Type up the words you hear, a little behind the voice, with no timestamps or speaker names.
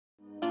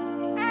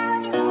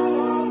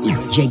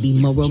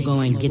JB Morrow, go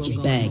and get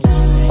your bag.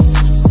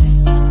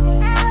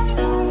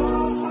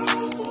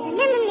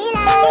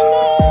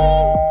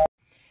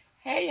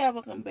 Hey y'all,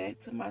 welcome back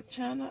to my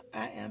channel.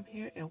 I am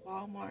here at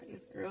Walmart.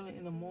 It's early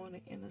in the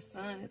morning and the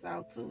sun is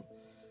out too.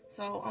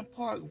 So I'm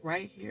parked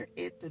right here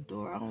at the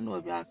door. I don't know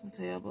if y'all can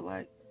tell, but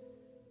like,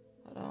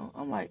 hold on,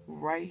 I'm like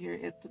right here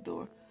at the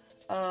door.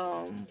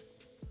 I'm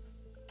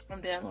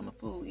down on the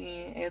food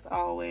end as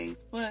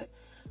always, but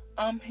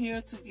I'm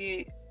here to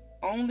get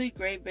only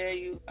great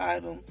value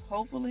items,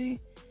 hopefully.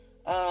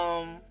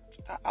 I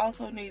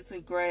also need to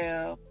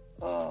grab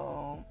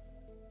the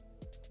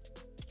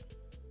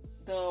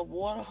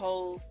water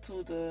hose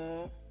to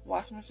the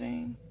washing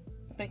machine.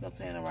 I think I'm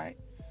saying it right.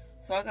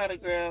 So I gotta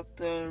grab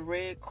the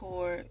red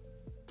cord,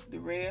 the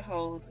red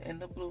hose, and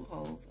the blue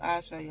hose.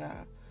 I'll show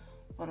y'all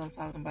what I'm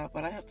talking about.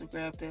 But I have to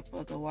grab that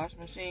for the washing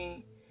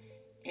machine.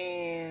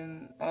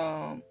 And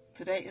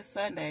today is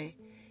Sunday,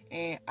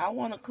 and I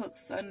want to cook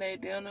Sunday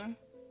dinner.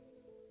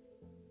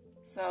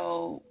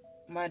 So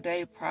my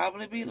day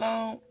probably be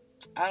long.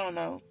 I don't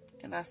know,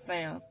 and I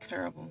sound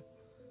terrible.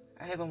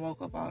 I haven't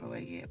woke up all the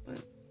way yet,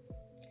 but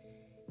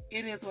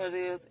it is what it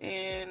is.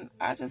 And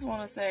I just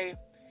want to say,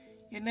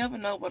 you never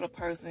know what a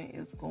person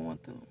is going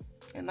through.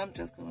 And I'm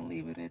just going to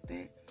leave it at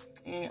that.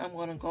 And I'm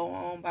going to go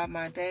on by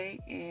my day.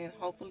 And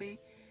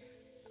hopefully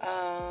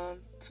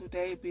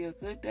today be a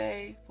good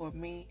day for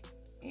me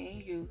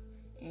and you.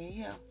 And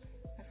yeah,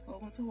 let's go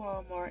into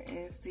Walmart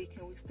and see,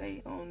 can we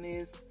stay on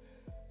this,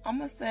 I'm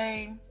going to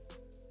say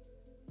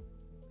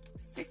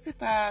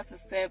 $65 to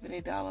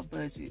 $70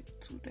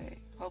 budget today.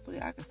 Hopefully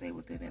I can stay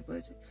within that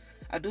budget.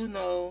 I do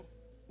know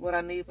what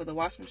I need for the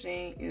washing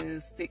machine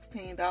is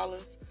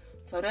 $16.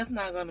 So that's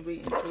not going to be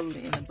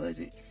included in the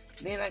budget.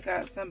 Then I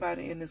got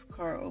somebody in this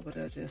car over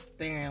there just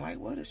staring like,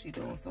 what is she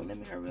doing? So let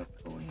me hurry up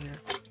and go in here.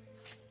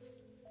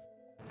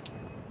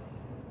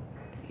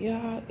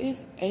 Yeah,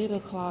 it's 8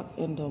 o'clock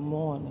in the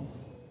morning.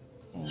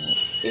 And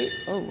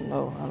oh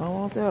no, I don't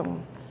want that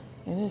one.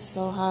 And it's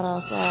so hot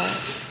outside.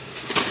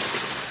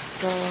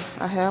 So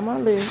I have my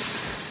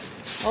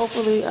list.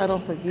 Hopefully I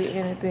don't forget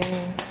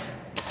anything.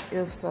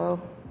 If so,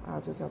 I'll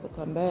just have to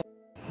come back.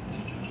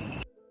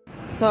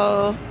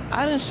 So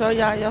I didn't show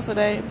y'all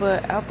yesterday,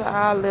 but after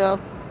I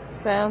left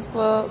Sam's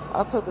Club,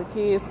 I took the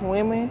kids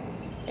swimming.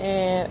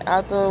 And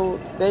after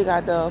they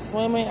got done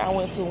swimming, I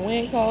went to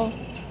Winco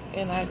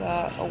and I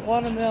got a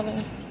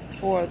watermelon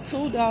for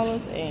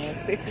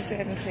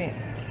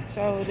 $2.67.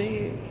 Sure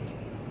did.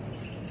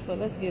 So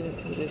let's get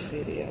into this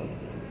video.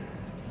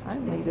 I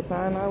need to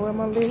find out where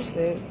my list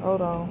is.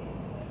 Hold on.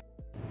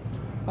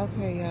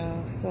 Okay,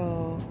 y'all.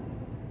 So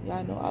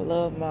y'all know I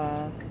love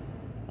my,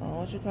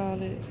 what you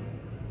call it?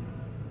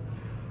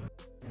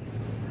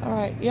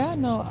 Alright, y'all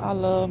know I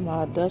love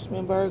my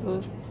Dutchman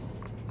burgers.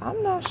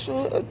 I'm not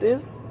sure if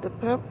this,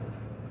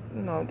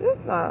 no, this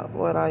is not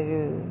what I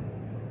use.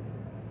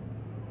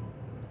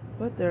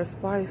 But they're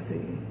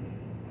spicy.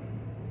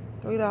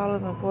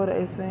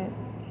 $3.48.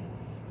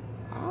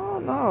 I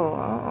don't know.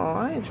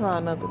 I ain't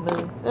trying nothing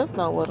new. That's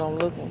not what I'm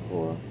looking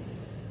for.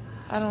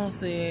 I don't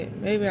see it.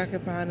 Maybe I can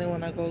find it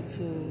when I go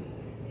to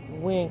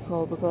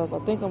Winco, because I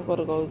think I'm going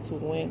to go to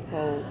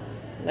Winco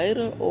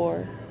later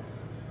or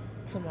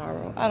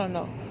tomorrow. I don't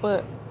know.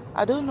 But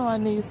I do know I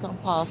need some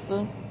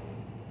pasta.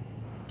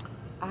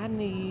 I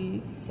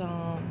need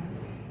some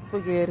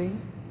spaghetti.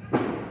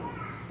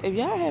 If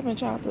y'all haven't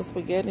tried the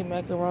spaghetti,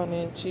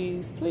 macaroni, and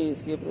cheese,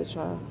 please give it a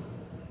try.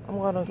 I'm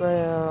going to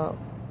grab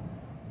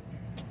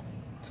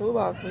 2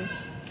 boxes.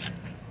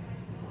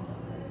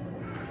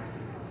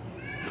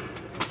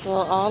 So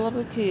all of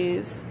the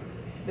kids,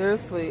 they're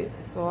asleep.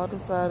 So I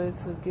decided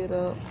to get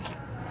up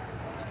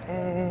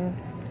and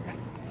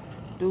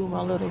do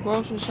my little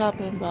grocery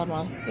shopping by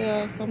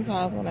myself.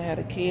 Sometimes when I have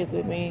the kids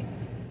with me,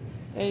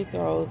 it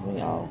throws me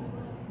off.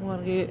 I'm going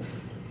to get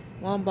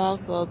 1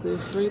 box of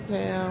this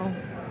 3-pound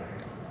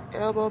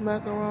elbow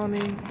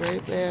macaroni,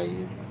 great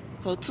value.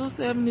 So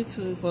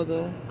 $2.72 for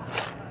the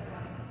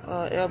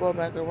elbow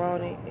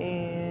macaroni,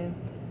 and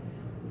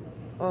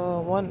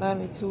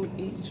 $1.92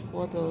 each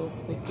for the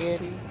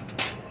spaghetti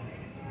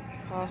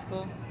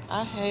pasta.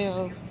 I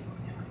have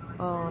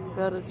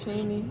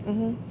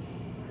fettuccine.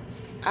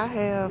 I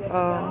have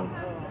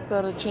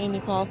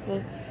fettuccine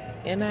pasta,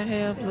 and I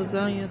have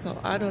lasagna, so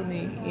I don't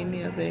need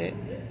any of that.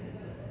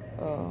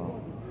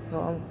 So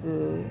I'm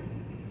good.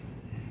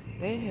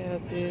 They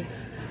have this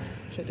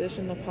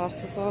traditional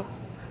pasta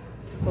sauce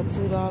for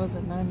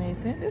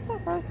 $2.98. This is my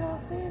first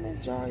time seeing this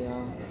jar,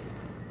 y'all.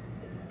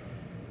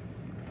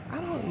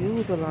 I don't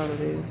use a lot of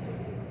this,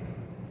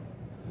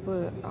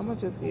 but I'm gonna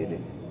just get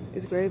it.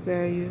 It's great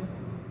value.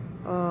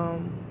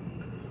 Well,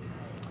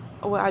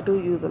 I do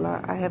use a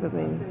lot. I haven't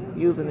been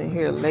using it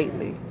here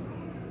lately,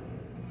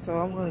 so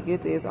I'm gonna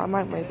get this. I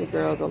might make the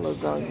girls a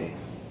lasagna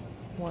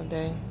one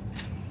day,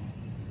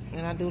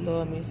 and I do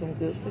love me some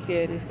good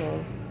spaghetti,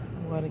 so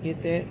I'm gonna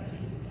get that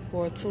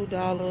for $2.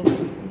 Let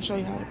me show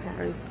you how to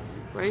price.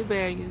 Great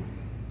value,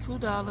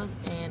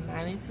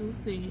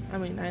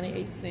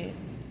 $2.98.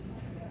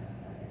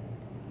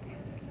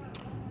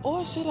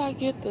 Or should I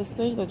get the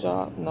single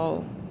drop?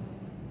 No.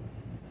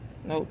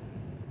 Nope.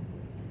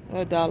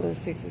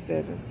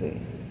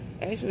 $1.67.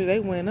 Actually, they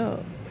went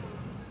up.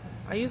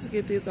 I used to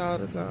get this all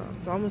the time,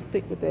 so I'm gonna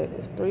stick with that.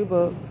 It's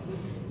 $3.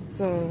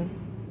 So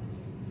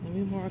let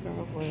me mark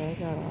out what I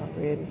got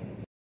already.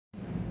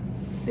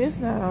 This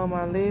not on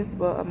my list,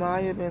 but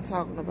Amaya been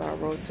talking about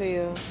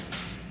Rotel,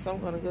 so I'm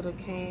gonna get a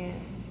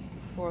can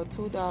for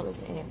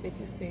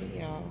 $2.50,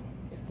 y'all.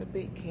 It's the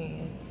big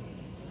can.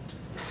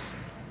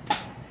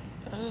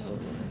 Oh,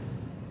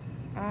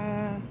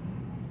 I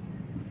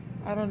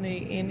don't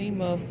need any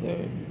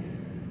mustard,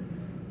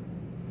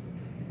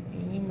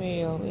 any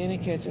mayo, any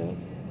ketchup.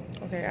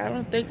 Okay, I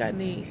don't think I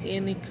need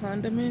any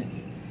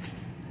condiments.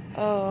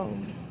 I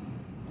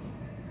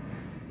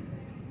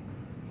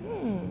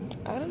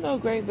didn't know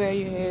Great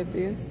Value had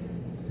this.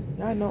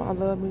 Y'all know I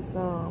love me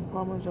some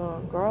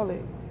Parmesan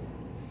garlic.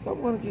 So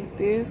I'm gonna get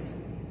this,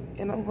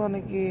 and I want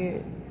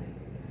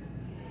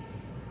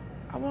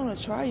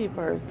to try it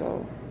first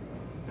though.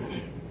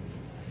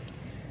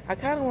 I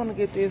kind of want to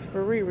get this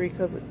for Riri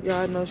because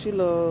y'all know she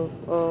loves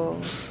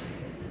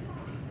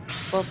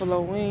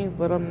buffalo wings,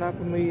 but I'm not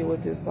familiar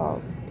with this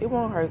sauce. It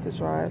won't hurt to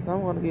try it, so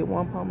I'm going to get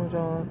one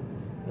Parmesan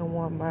and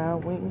one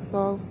mild wing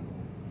sauce.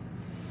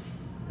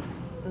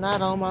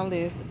 Not on my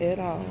list at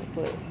all,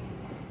 but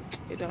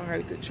it don't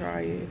hurt to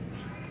try it.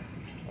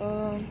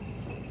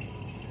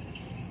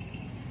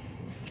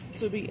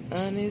 To be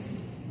honest,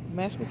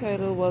 mashed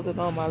potatoes wasn't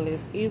on my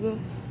list either,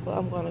 but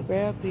I'm going to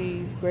grab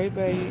these Great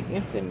Value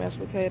instant mashed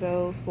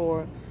potatoes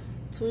for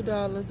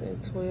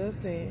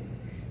 $2.12.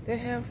 They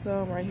have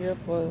some right here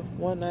for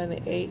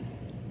 $1.98,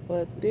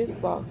 but this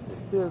box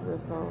is bigger,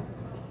 so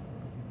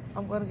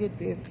I'm going to get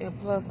this.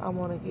 And plus, I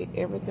want to get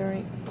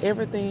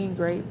everything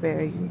Great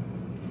Value.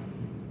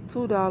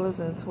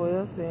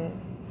 $2.12.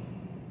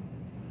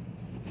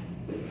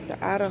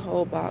 The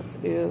Idaho box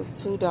is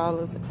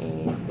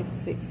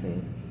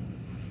 $2.56.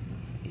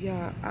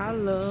 Yeah, I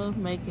love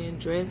making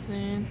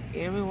dressing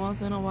every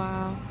once in a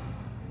while.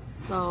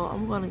 So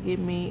I'm going to get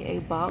me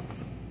a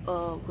box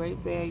of Great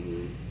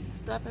Value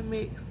stuffing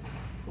mix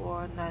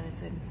for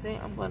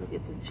 97¢. I'm going to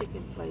get the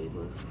chicken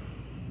flavor.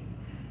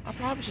 I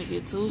probably should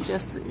get two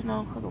just to,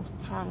 because I'm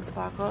trying to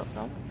stock up.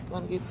 So I'm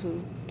going to get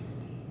two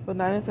for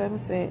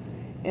 97¢.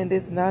 And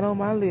this not on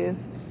my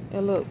list.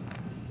 And look,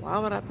 why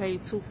would I pay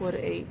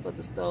 $2.48 for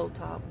the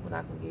stovetop when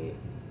I can get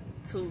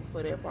two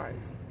for that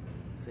price?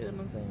 See what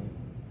I'm saying?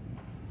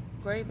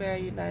 Great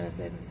Value,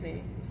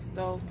 97¢.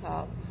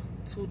 Stovetop,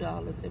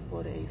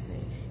 $2.48.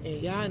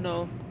 And y'all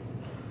know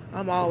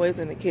I'm always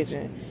in the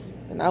kitchen.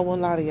 And I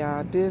won't lie to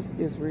y'all, this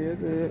is real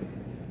good.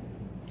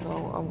 So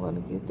I'm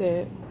going to get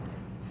that.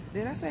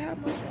 Did I say how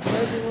much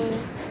it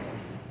was?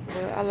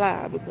 But I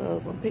lied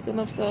because I'm picking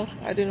up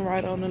stuff I didn't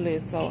write on the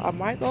list. So I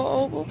might go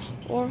over,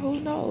 or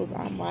who knows,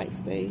 I might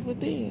stay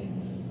within.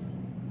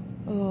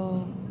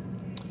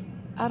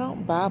 I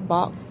don't buy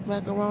boxed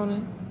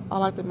macaroni. I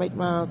like to make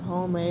mine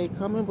homemade.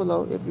 Comment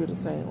below if you're the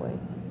same way.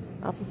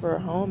 I prefer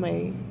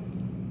homemade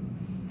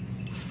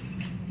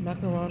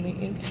macaroni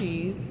and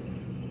cheese.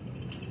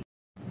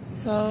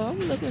 So I'm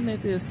looking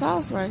at this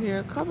sauce right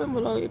here. Comment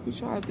below if you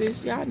tried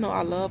this. Y'all know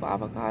I love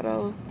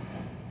avocado.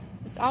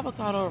 It's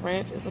avocado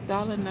ranch. It's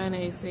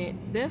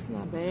 $1.98. That's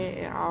not bad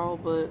at all,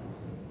 but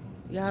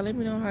y'all let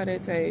me know how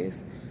that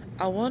tastes.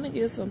 I want to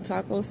get some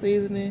taco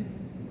seasoning.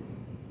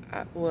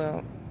 I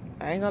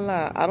ain't gonna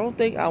lie. I don't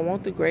think I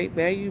want the Great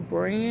Value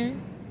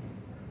brand.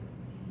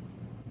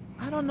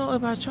 I don't know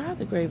if I tried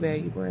the Great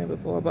Value brand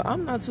before, but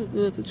I'm not too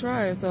good to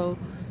try it. So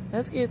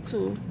let's get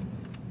two.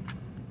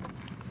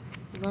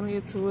 I'm gonna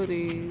get two of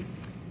these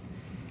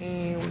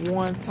and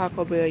one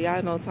Taco Bell.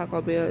 Y'all know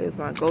Taco Bell is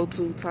my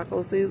go-to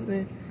taco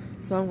seasoning.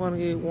 So I'm gonna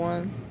get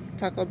one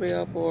Taco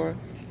Bell for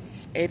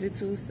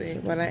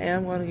 82¢, but I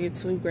am gonna get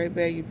two Great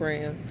Value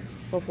brands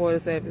for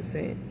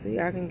 47¢. See,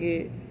 I can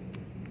get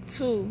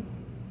two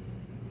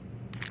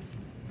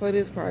for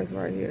this price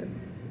right here.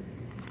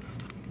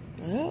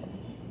 Yep.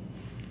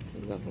 So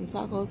we got some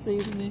taco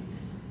seasoning.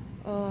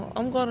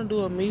 I'm gonna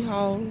do a meat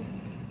haul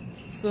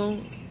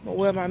soon.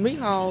 Well, my meat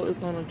haul is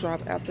gonna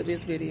drop after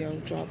this video.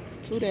 Drop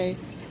today.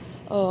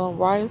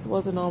 Rice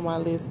wasn't on my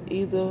list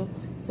either,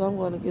 so I'm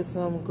gonna get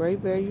some Great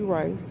Value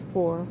rice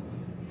for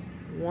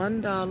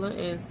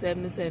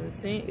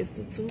 $1.77. It's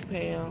the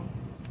 2-pound.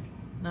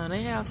 Now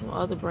they have some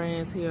other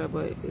brands here,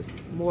 but it's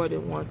more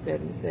than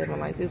 $1.77.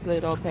 Like this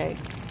little pack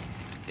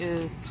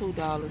is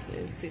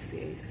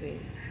 $2.68.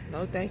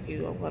 No, thank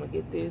you. I'm gonna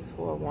get this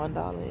for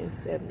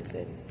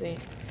 $1.77.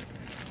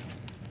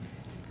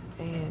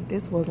 And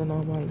this wasn't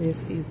on my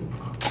list either.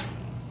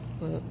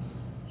 But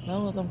as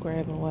long as I'm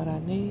grabbing what I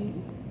need,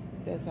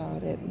 that's all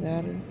that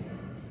matters.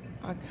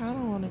 I kind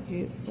of want to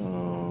get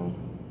some.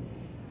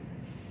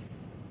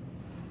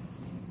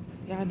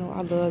 Y'all know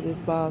I love this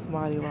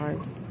basmati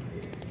rice,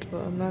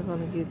 but I'm not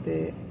gonna get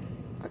that.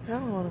 I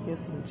kind of want to get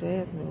some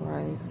jasmine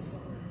rice,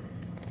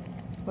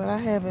 but I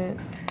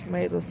haven't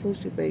made a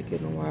sushi bake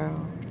in a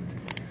while.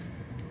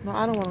 No,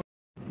 I don't want to.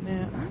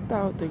 Now, I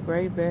thought the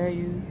Great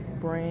Value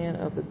brand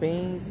of the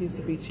beans used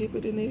to be cheaper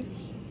than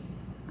this.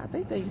 I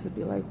think they used to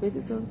be like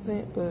 50-some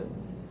cents, but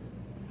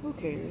who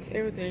cares?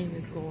 Everything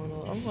is going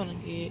up. I'm gonna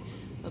get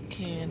a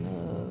can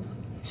of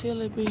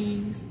chili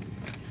beans.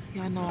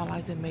 Y'all know I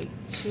like to make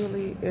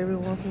chili every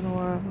once in a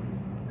while.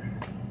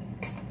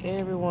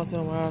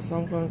 So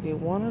I'm gonna get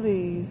one of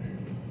these.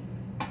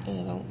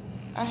 And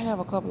I have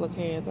a couple of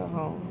cans at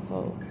home,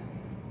 so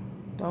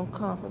don't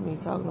come for me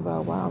talking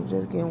about why I'm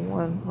just getting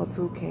 1 or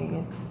 2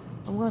 cans.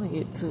 I'm gonna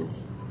get 2.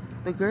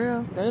 The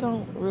girls, they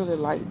don't really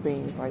like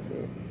beans like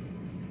that,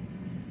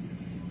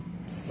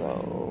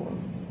 so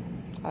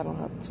I don't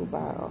have to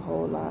buy a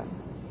whole lot.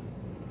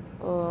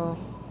 Well,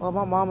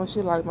 my mama,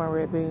 she like my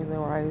red beans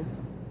and rice.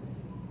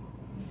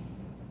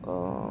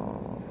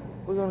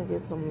 We're gonna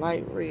get some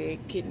light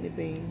red kidney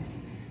beans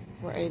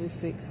for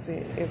 86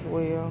 cents as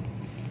well.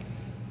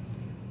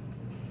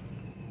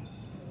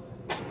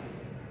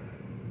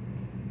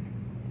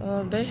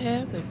 They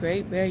have the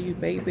Great Value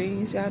baked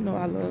beans. Y'all know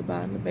I love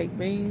buying the baked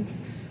beans,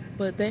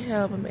 but they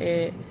have them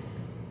at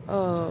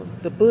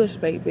the Bush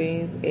baked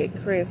beans at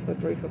Crest for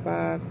 3 for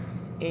 $5,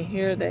 and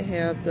here they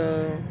have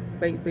the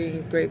baked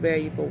beans Great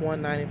Value for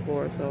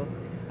 $1.94. So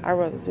I'd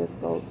rather just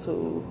go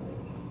to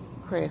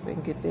Crest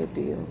and get that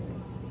deal.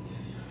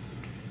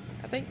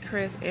 I think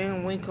Crest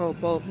and Winco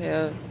both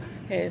has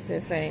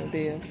that same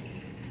deal.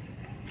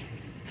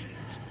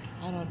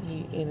 I don't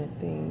need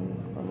anything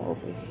from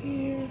over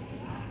here.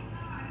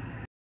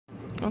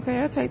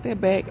 Okay, I take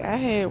that back. I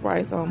had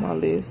rice on my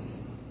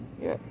list.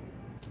 Yep.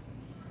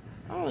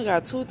 I only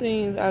got 2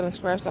 things I done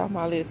scratched off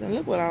my list, and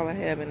look what all I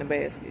have in the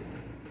basket.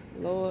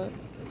 Lord,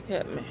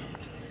 help me.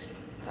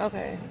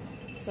 Okay,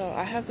 so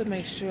I have to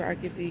make sure I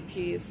get these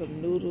kids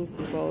some noodles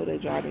before they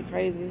drive me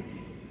crazy.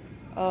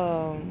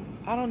 I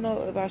don't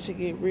know if I should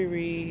get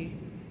Riri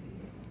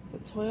the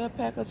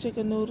 12-pack of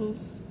chicken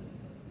noodles.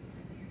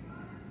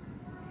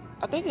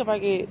 I think if I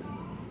get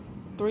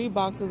 3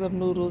 boxes of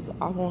noodles,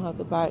 I won't have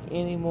to buy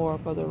any more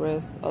for the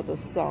rest of the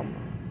summer.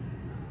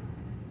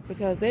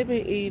 Because they've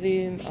been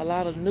eating a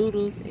lot of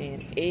noodles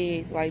and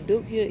eggs. Like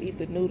Duke here eat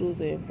the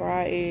noodles and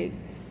fried eggs.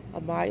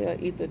 Amaya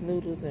eat the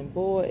noodles and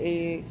boiled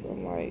eggs.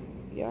 I'm like,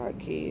 y'all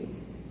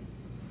kids.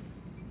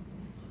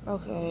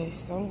 Okay,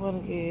 so I'm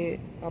going to get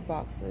a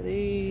box of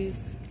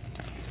these.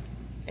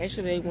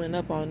 Actually, they went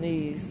up on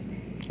these.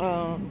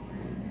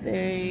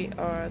 They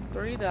are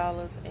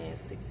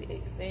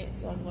 $3.68.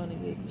 So I'm going to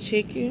get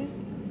chicken,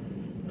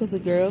 because the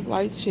girls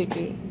like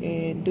chicken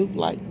and Duke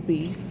like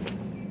beef.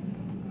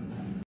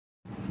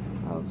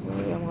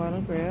 Okay, I'm going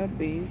to grab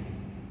beef.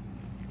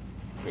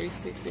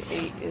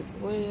 $3.68 as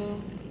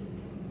well.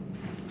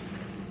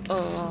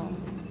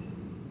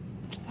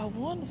 I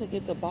wanted to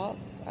get the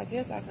box. I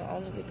guess I can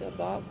only get the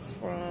box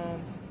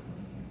from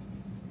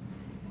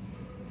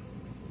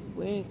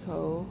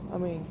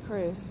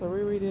Crest. For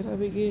Riri, did I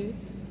get?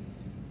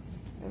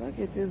 If I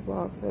get this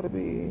box, that'll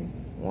be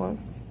 $1,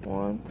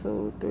 $2,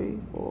 $3,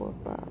 $4,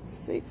 $5,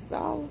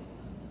 $6.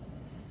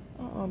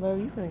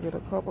 Baby, you can get a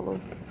couple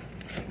of.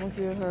 I'm gonna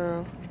get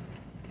her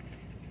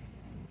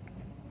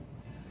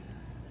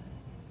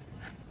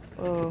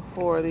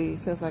 4 of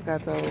these, since I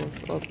got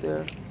those up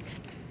there,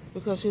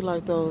 because she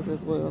liked those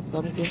as well. So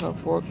I'm gonna get her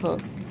 4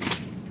 cups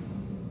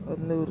of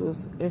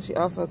noodles, and she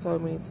also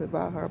told me to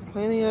buy her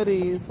plenty of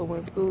these for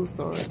when school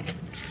starts,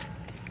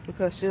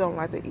 because she don't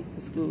like to eat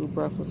the school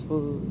breakfast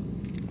food.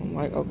 I'm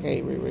like,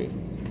 okay, Riri.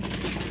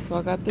 So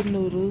I got the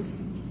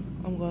noodles.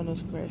 I'm gonna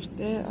scratch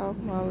that off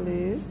my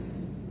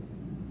list.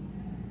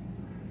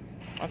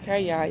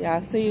 Okay,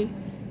 y'all see,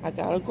 I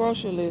got a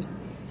grocery list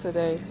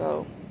today,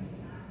 so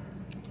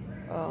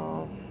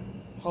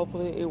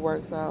hopefully it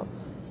works out.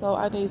 So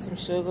I need some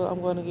sugar.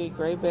 I'm going to get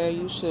Great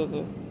Value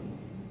sugar.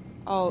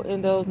 Oh,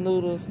 and those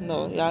noodles,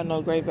 no, y'all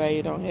know Great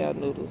Value don't have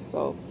noodles.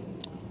 So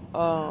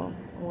I'm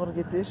going to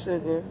get this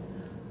sugar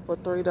for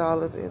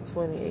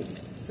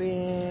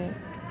 $3.28.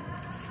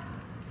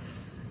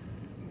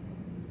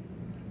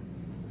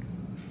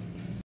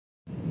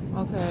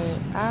 Okay,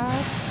 I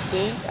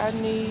think I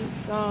need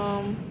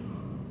some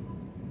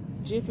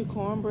Jiffy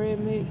cornbread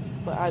mix,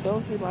 but I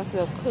don't see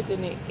myself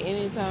cooking it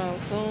anytime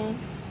soon.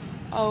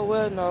 Oh,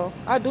 well, no.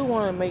 I do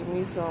want to make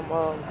me some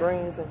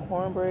greens and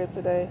cornbread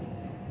today.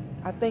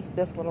 I think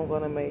that's what I'm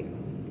going to make.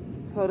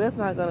 So that's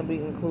not going to be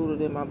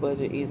included in my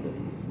budget either.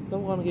 So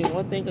I'm going to get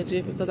 1 thing of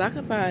Jiffy, because I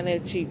can find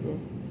that cheaper.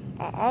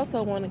 I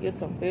also want to get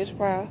some fish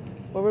fry.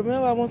 But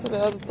remember, I went to the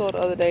other store the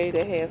other day.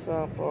 They had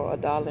some for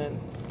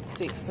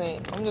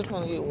 $1.06. I'm just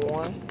going to get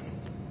 1.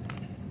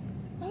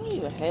 I don't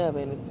even have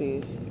any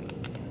fish.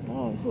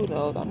 Oh, who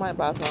knows? I might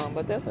buy some,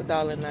 but that's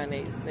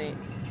 $1.98.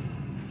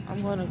 I'm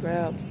going to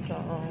grab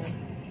some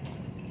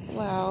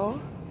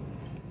flour.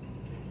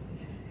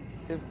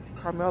 If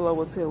Carmelo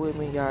was here with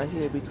me, y'all,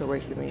 he'll be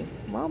correcting me.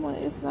 Mama,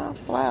 it's not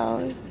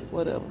flour, it's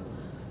whatever.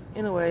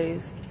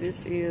 Anyways,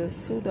 this is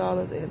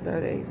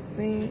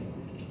 $2.38.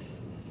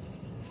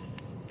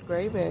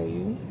 Great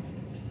Value.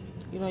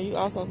 You know, you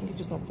also can get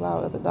you some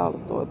flour at the dollar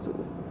store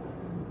too.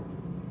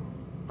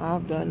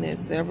 I've done that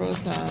several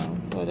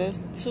times. So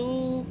that's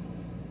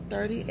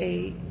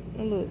 $2.38.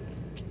 And look,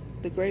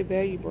 the Great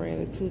Value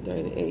brand is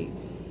 $2.38.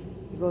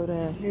 You go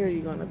down here,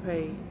 you're gonna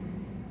pay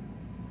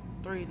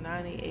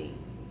 $3.98.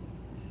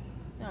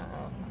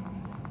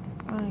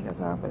 I ain't got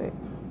time for that.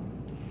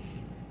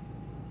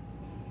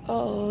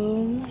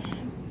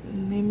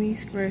 Let me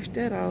scratch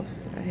that off.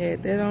 I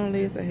had that on the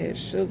list. I had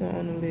sugar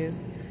on the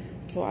list.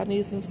 So I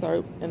need some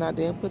syrup, and I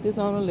didn't put this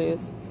on the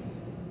list.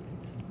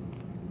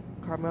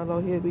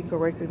 Carmelo here be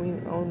correcting me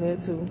on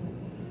that too.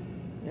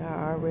 Y'all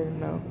already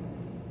know.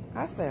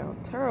 I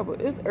sound terrible.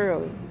 It's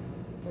early,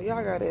 so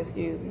y'all gotta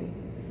excuse me.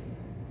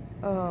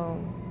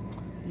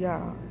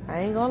 Y'all, I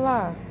ain't gonna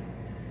lie.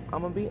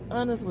 I'm gonna be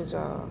honest with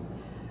y'all.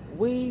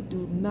 We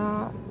do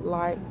not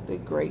like the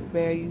Great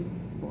Value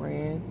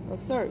brand of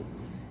syrup.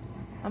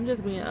 I'm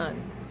just being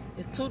honest.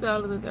 It's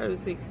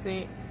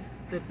 $2.36.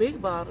 The big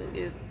bottle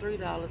is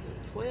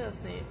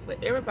 $3.12.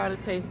 But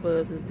everybody's taste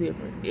buds is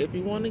different. If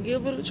you want to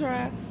give it a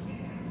try,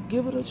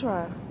 give it a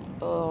try.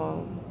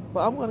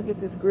 But I'm gonna get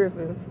this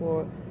Griffin's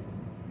for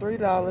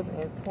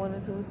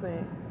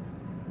 $3.22.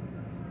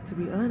 To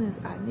be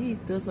honest, I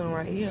need this one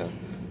right here.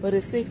 But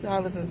it's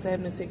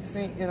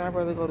 $6.76, and I'd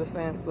rather go to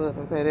Sam's Club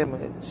and pay that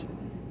much.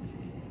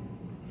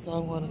 So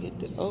I'm gonna get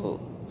the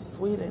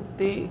sweet and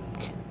thick.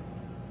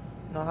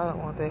 No, I don't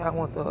want that. I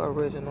want the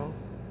original.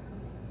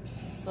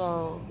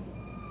 So,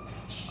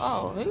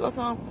 here goes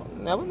some.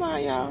 Never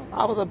mind, y'all.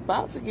 I was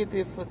about to get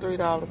this for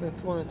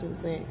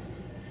 $3.22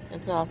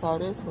 until I saw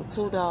this for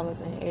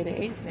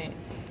 $2.88.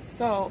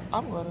 So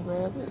I'm gonna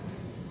grab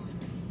this.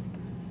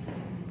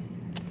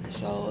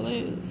 Show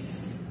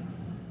this.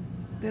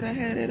 Did I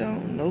have it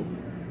on? Nope.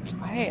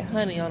 I had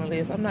honey on the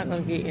list. I'm not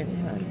gonna get any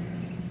honey.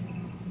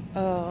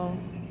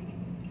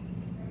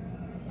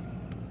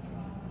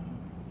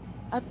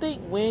 I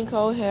think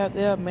Winco have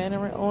their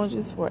Mandarin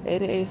oranges for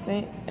 88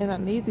 cents, and I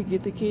need to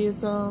get the kids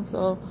some,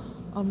 so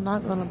I'm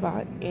not gonna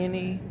buy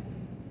any.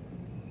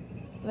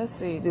 Let's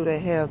see, do they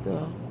have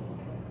the?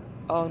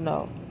 Oh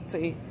no,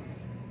 see,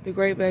 the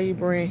Great Value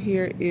brand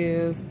here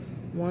is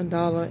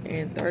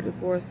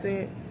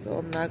 $1.34, so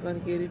I'm not gonna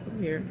get it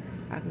from here.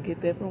 I can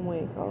get that from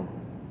Winco.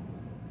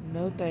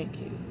 No, thank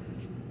you.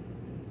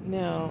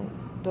 Now,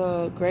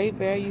 the Great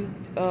Value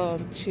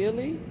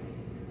chili.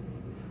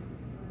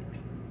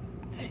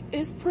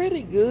 It's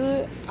pretty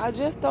good. I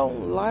just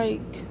don't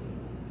like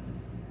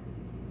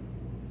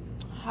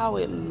how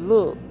it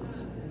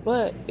looks.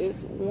 But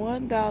it's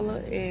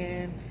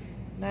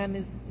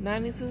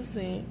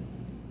 $1.92.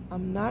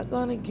 I'm not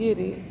going to get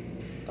it.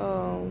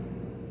 I'm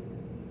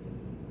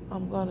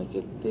going to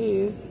get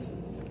this.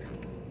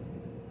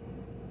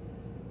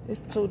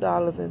 It's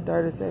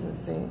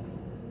 $2.37.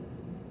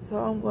 So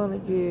I'm going to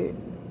get,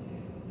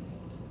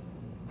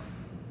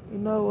 you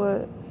know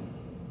what?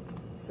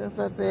 Since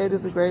I said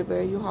it's a Great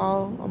Value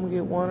haul, I'm going to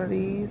get one of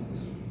these.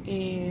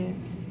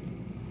 And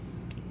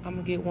I'm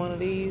going to get one of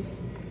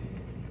these.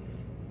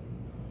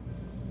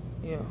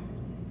 Yeah.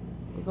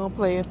 We're going to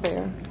play it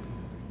fair.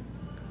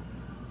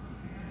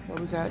 So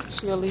we got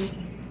chili.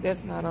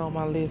 That's not on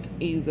my list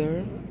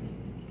either.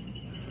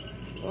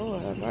 Oh,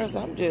 have mercy.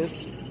 I'm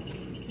just,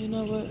 you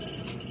know what?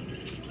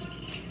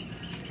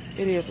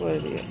 It is what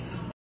it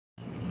is.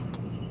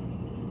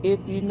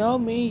 If you know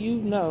me, you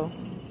know.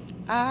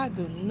 I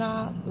do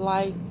not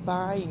like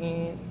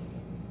buying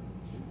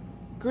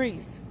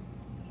grease.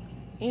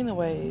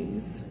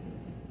 Anyways,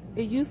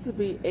 it used to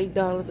be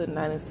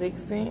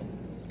 $8.96.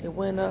 It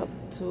went up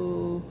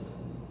to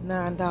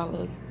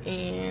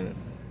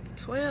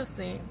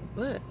 $9.12.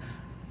 But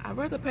I'd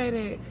rather pay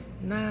that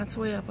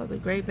 $9.12 for the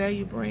Great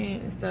Value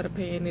brand instead of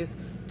paying this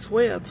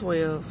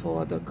 $12.12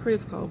 for the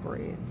Crisco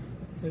brand.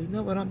 So you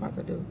know what I'm about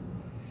to do?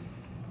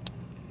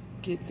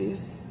 Get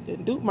this,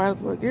 and Duke might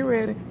as well get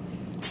ready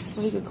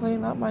so he can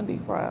clean up my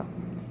deep fryer.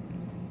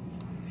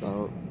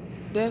 So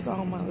that's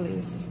on my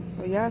list.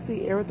 So y'all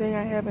see everything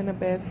I have in the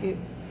basket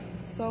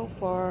so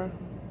far.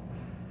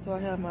 So I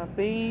have my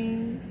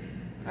beans,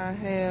 I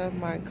have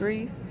my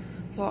grease.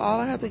 So all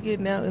I have to get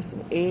now is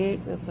some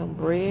eggs and some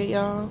bread,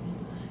 y'all.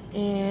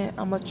 And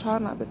I'm going to try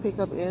not to pick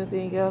up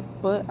anything else,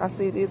 but I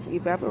see this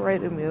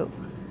evaporated milk.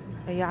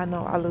 And y'all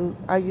know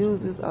I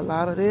use this a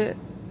lot of that.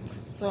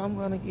 So I'm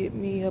going to get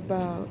me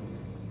about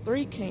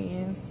 3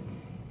 cans.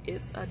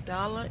 It's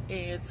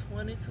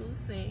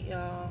 $1.22,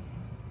 y'all.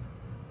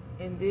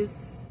 And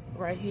this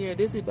right here,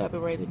 this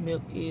evaporated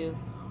milk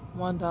is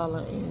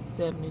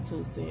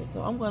 $1.72.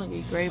 So I'm going to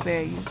get Great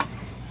Value.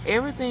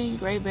 Everything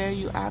Great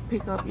Value I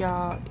pick up,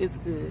 y'all, is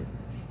good.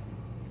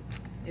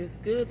 It's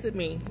good to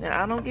me.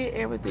 Now, I don't get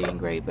everything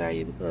Great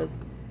Value because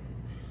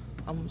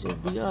I'm going to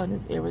just be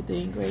honest.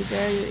 Everything Great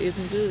Value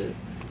isn't good.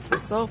 But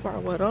so far,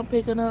 what I'm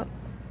picking up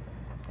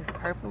is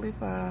perfectly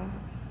fine.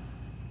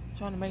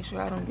 Trying to make sure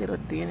I don't get a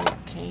dented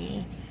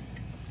can.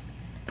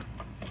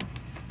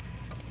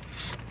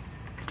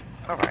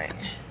 Alright.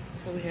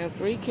 So we have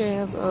 3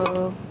 cans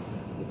of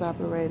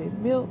evaporated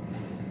milk.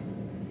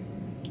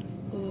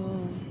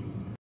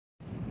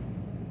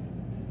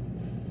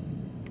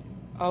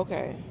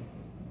 Okay.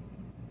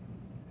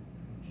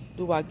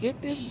 Do I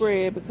get this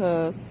bread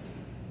because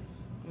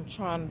I'm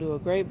trying to do a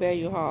Great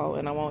Value haul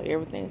and I want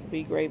everything to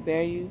be Great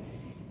Value?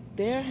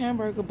 Their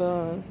hamburger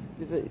buns,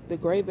 the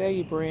Great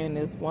Value brand,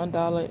 is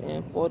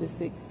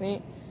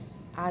 $1.46.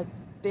 I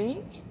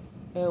think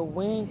at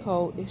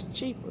Winco it's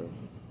cheaper,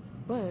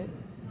 but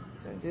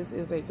since this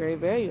is a Great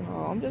Value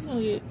haul, I'm just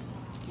gonna get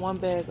one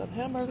bag of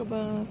hamburger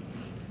buns.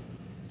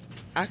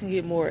 I can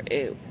get more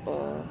at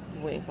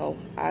Winco.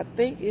 I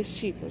think it's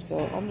cheaper,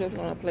 so I'm just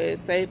gonna play it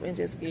safe and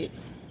just get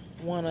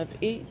one of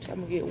each.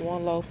 I'm gonna get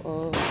one loaf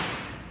of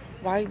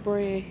white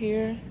bread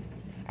here.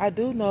 I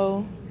do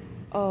know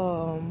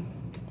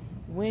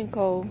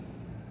Winco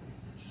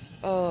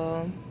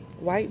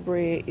white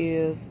bread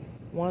is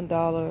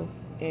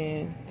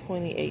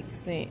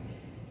 $1.28,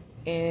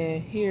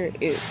 and here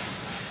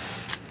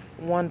it's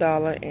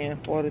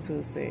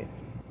 $1.42.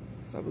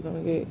 So we're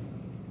gonna get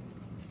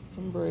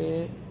some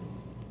bread.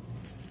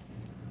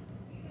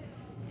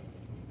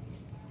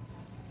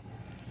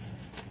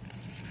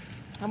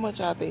 How much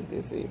y'all think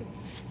this is?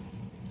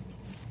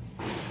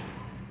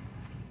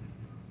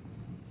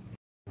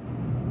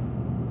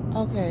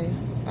 Okay,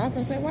 I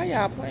can say, why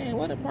y'all playing?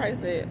 What the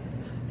price at?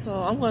 So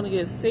I'm gonna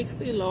get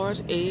 60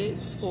 large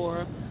eggs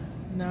for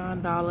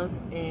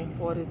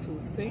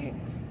 $9.42.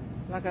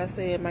 Like I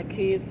said, my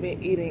kids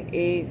been eating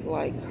eggs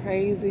like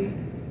crazy.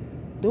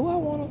 Do I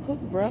want to cook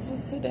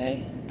breakfast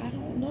today? I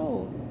don't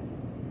know.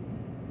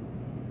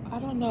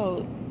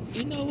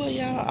 You know what,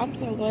 y'all? I'm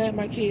so glad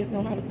my kids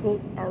know how to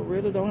cook. I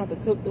really don't have to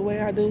cook the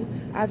way I do.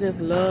 I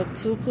just love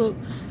to cook.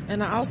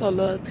 And I also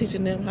love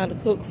teaching them how to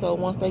cook, so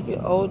once they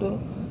get older,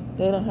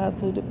 they don't have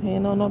to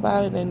depend on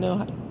nobody.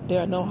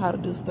 They'll know how to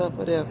do stuff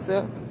for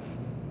themselves.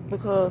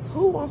 Because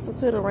who wants to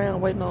sit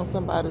around waiting on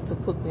somebody to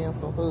cook them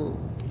some food?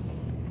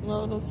 You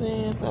know what I'm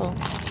saying? So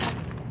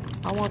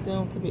I want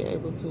them to be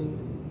able to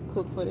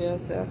cook for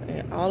themselves.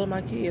 And all of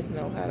my kids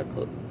know how to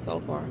cook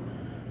so far.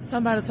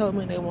 Somebody told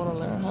me they want to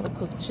learn how to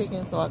cook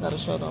chicken, so I got to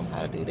show them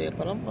how to do that.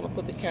 But I'm going to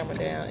put the camera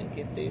down and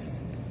get this.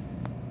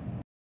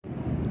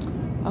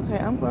 Okay,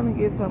 I'm going to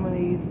get some of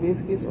these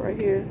biscuits right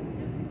here.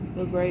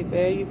 The Great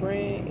Value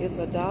brand. It's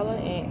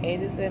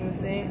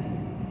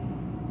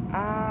 $1.87.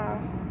 I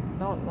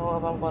don't know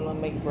if I'm going to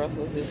make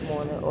breakfast this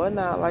morning or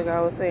not, like I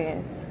was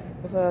saying,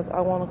 because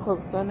I want to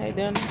cook Sunday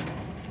dinner.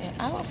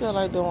 And I don't feel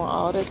like doing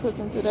all that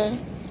cooking today.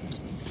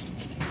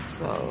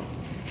 So,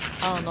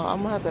 I don't know.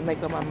 I'm going to have to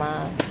make up my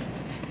mind.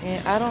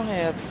 And I don't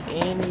have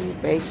any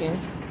bacon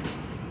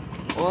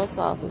or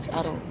sausage,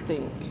 I don't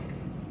think.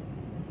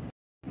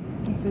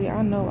 See,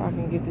 I know I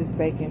can get this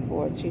bacon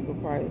for a cheaper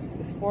price.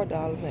 It's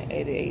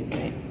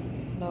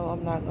 $4.88. No,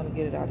 I'm not going to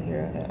get it out of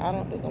here. And I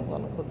don't think I'm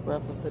going to cook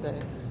breakfast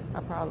today.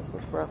 I'll probably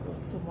cook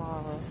breakfast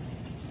tomorrow.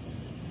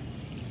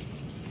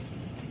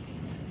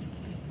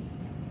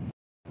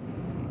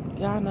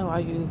 Y'all know I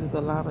use a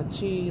lot of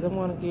cheese. I'm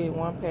going to get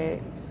one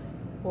pack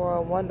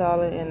for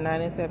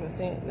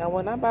 $1.97. Now,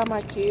 when I buy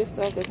my kids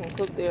stuff that can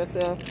cook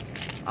themselves,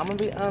 I'm going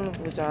to be honest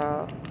with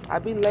y'all. I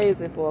be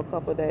lazy for a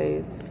couple of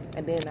days,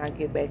 and then I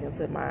get back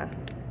into my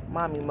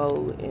mommy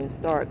mode and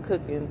start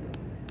cooking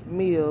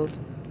meals.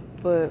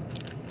 But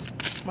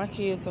my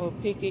kids so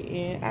picky,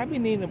 and I be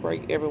needing a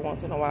break every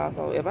once in a while.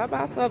 So if I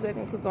buy stuff that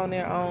can cook on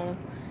their own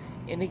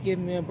and it give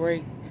me a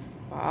break,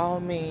 by all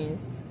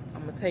means,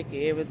 I'm going to take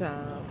it every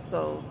time.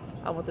 So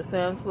I went to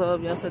Sam's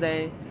Club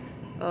yesterday,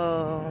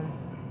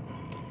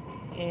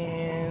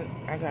 and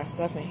I got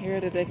stuff in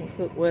here that they can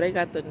cook. Well, they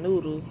got the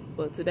noodles,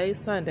 but today's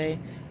Sunday.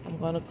 I'm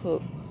going to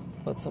cook.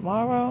 But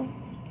tomorrow,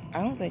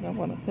 I don't think I'm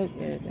going to cook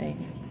anything.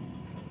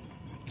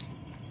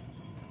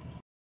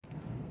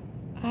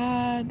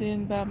 I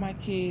didn't buy my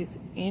kids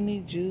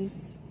any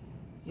juice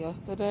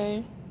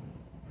yesterday.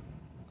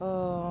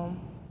 I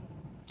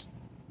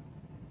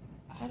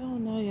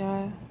don't know,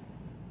 y'all.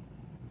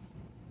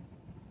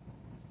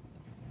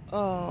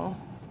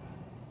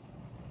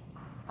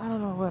 I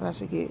don't know what I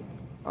should get.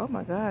 Oh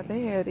my God,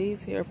 they had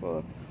these here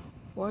for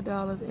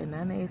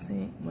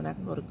 $4.98 when I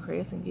can go to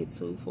Crest and get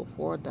two for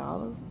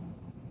 $4.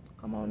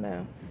 Come on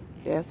now.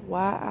 That's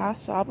why I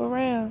shop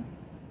around.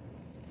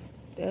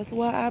 That's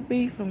why I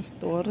be from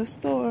store to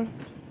store.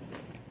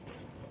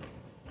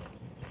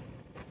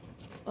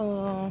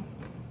 You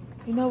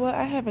know what?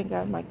 I haven't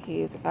got my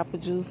kids apple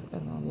juice in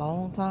a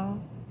long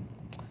time.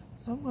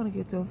 So I'm going to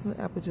get them some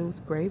apple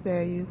juice, Great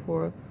Value,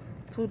 for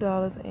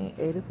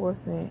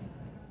 $2.84.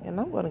 And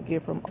I'm going to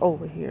get from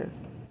over here.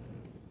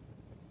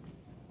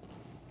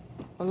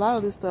 A lot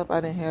of this stuff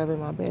I didn't have in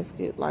my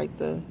basket, like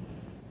the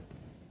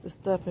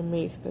stuffing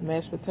mix, the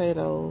mashed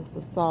potatoes,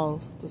 the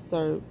sauce, the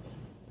syrup,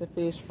 the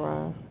fish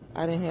fry.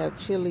 I didn't have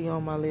chili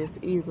on my list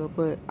either,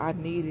 but I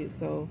need it,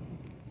 so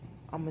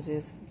I'm going to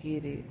just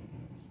get it.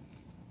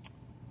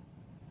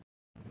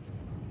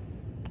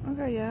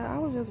 Okay, yeah, I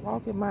was just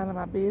walking, minding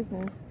my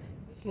business,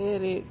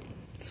 headed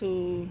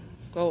to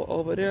go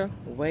over there,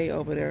 way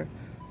over there,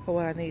 for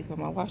what I need for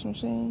my washing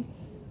machine.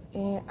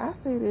 And I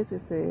see this,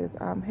 it says,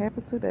 I'm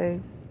happy today,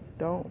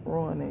 don't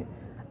ruin it.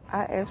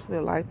 I actually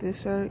like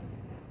this shirt.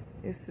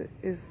 It's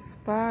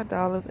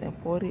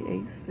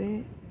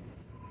 $5.48,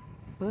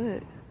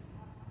 but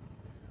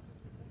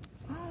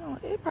I don't know,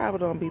 it probably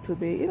don't be too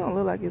big. It don't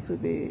look like it's too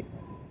big.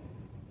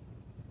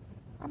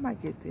 I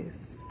might get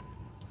this.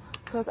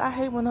 Because I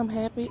hate when I'm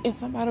happy and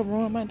somebody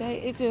ruin my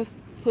day. It just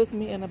puts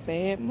me in a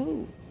bad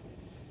mood.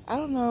 I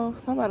don't know.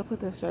 Somebody put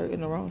that shirt in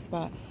the wrong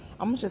spot.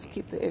 I'm going to just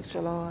keep the extra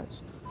large.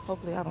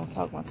 Hopefully I don't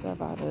talk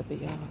myself out of it,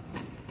 y'all.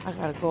 I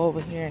got to go over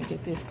here and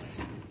get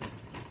this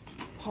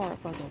part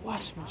for the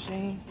washing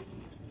machine.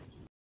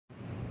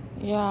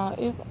 Y'all,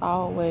 it's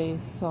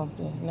always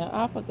something. Now,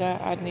 I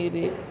forgot I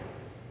needed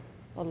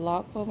a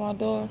lock for my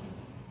door.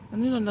 I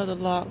need another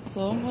lock,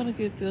 so I'm going to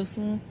get this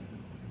one.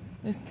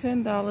 It's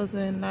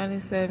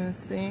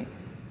 $10.97.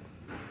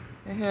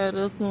 I had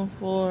this one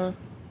for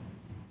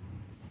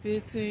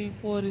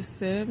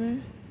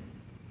 $15.47.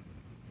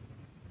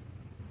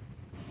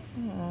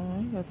 Oh,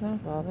 you got time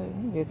for all that. You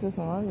can get this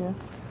one right here.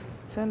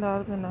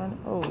 $10.90.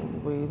 Oh,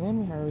 wait, let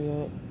me hurry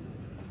up.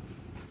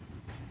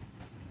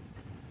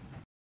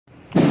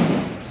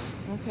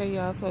 Okay,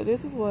 y'all, so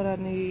this is what I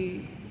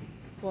need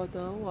for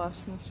the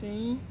washing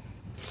machine.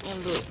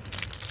 And look,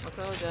 I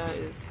told y'all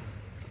it's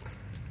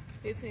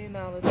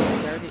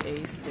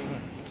 $15.38.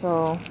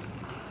 So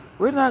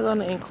we're not going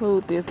to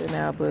include this in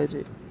our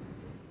budget.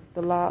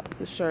 The lock,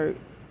 the shirt,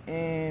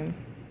 and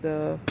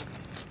the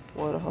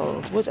water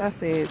hose, which I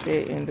said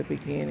that in the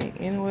beginning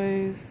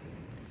anyways.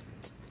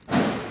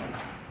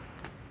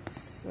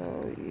 So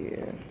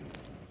yeah,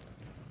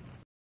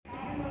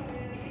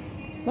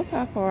 look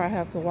how far I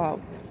have to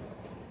walk,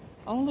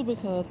 only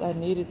because I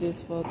needed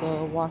this for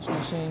the washing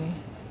machine.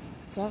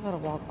 So I gotta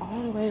walk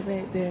all the way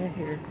back down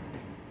here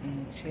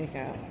and check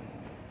out.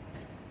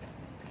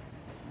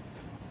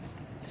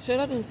 Should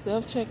I do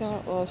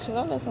self-checkout or should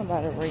I let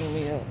somebody ring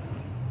me up?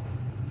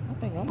 I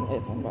think I'm gonna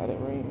let somebody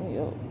ring me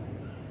up.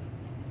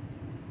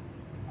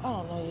 I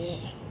don't know yet.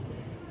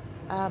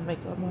 I'll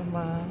make up my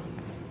mind.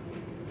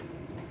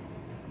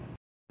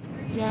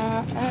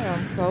 Yeah, I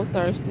am so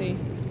thirsty.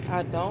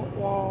 I don't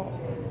want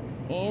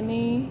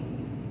any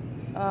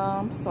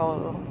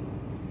soda.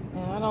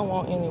 And I don't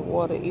want any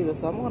water either.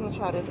 So I'm going to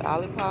try this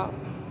Olipop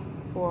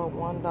for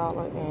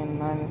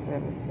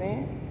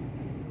 $1.97.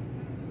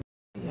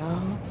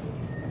 Y'all,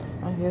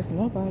 I guess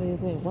nobody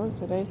is at work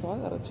today, so I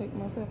got to check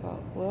myself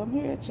out. Well, I'm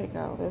here at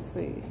checkout. Let's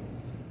see.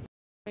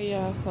 Hey,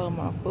 y'all, so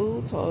my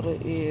food total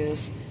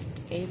is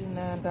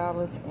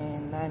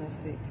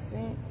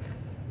 $89.96.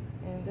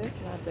 And that's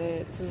not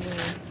bad to me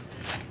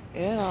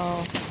at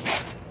all.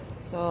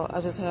 So I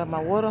just have my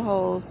water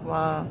hose,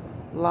 my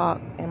lock,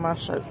 and my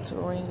shirt to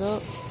ring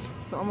up.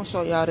 So I'm going to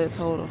show y'all that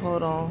total.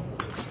 Hold on.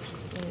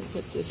 Let me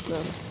put this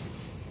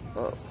stuff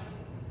up.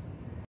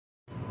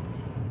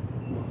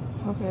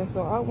 Okay,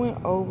 so I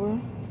went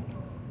over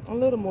a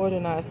little more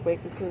than I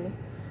expected to.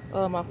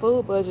 My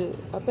food budget,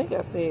 I think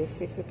I said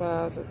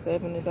 $65 to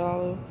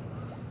 $70.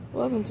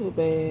 Wasn't too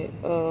bad.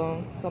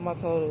 So my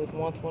total is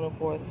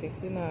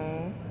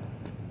 $124.69.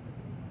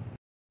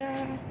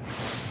 Yeah,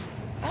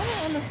 I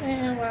don't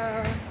understand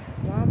why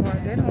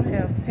Walmart, they don't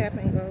have tap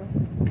and go,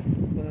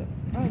 but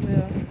oh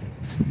well.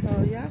 So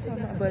y'all saw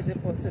my budget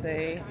for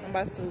today. I'm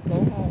about to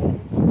go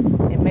home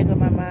and make up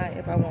my mind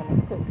if I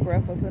want to cook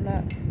breakfast or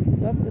not.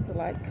 Don't forget to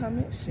like,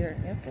 comment, share,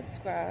 and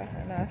subscribe.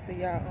 And I'll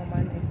see y'all on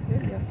my next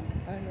video.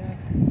 Bye, y'all.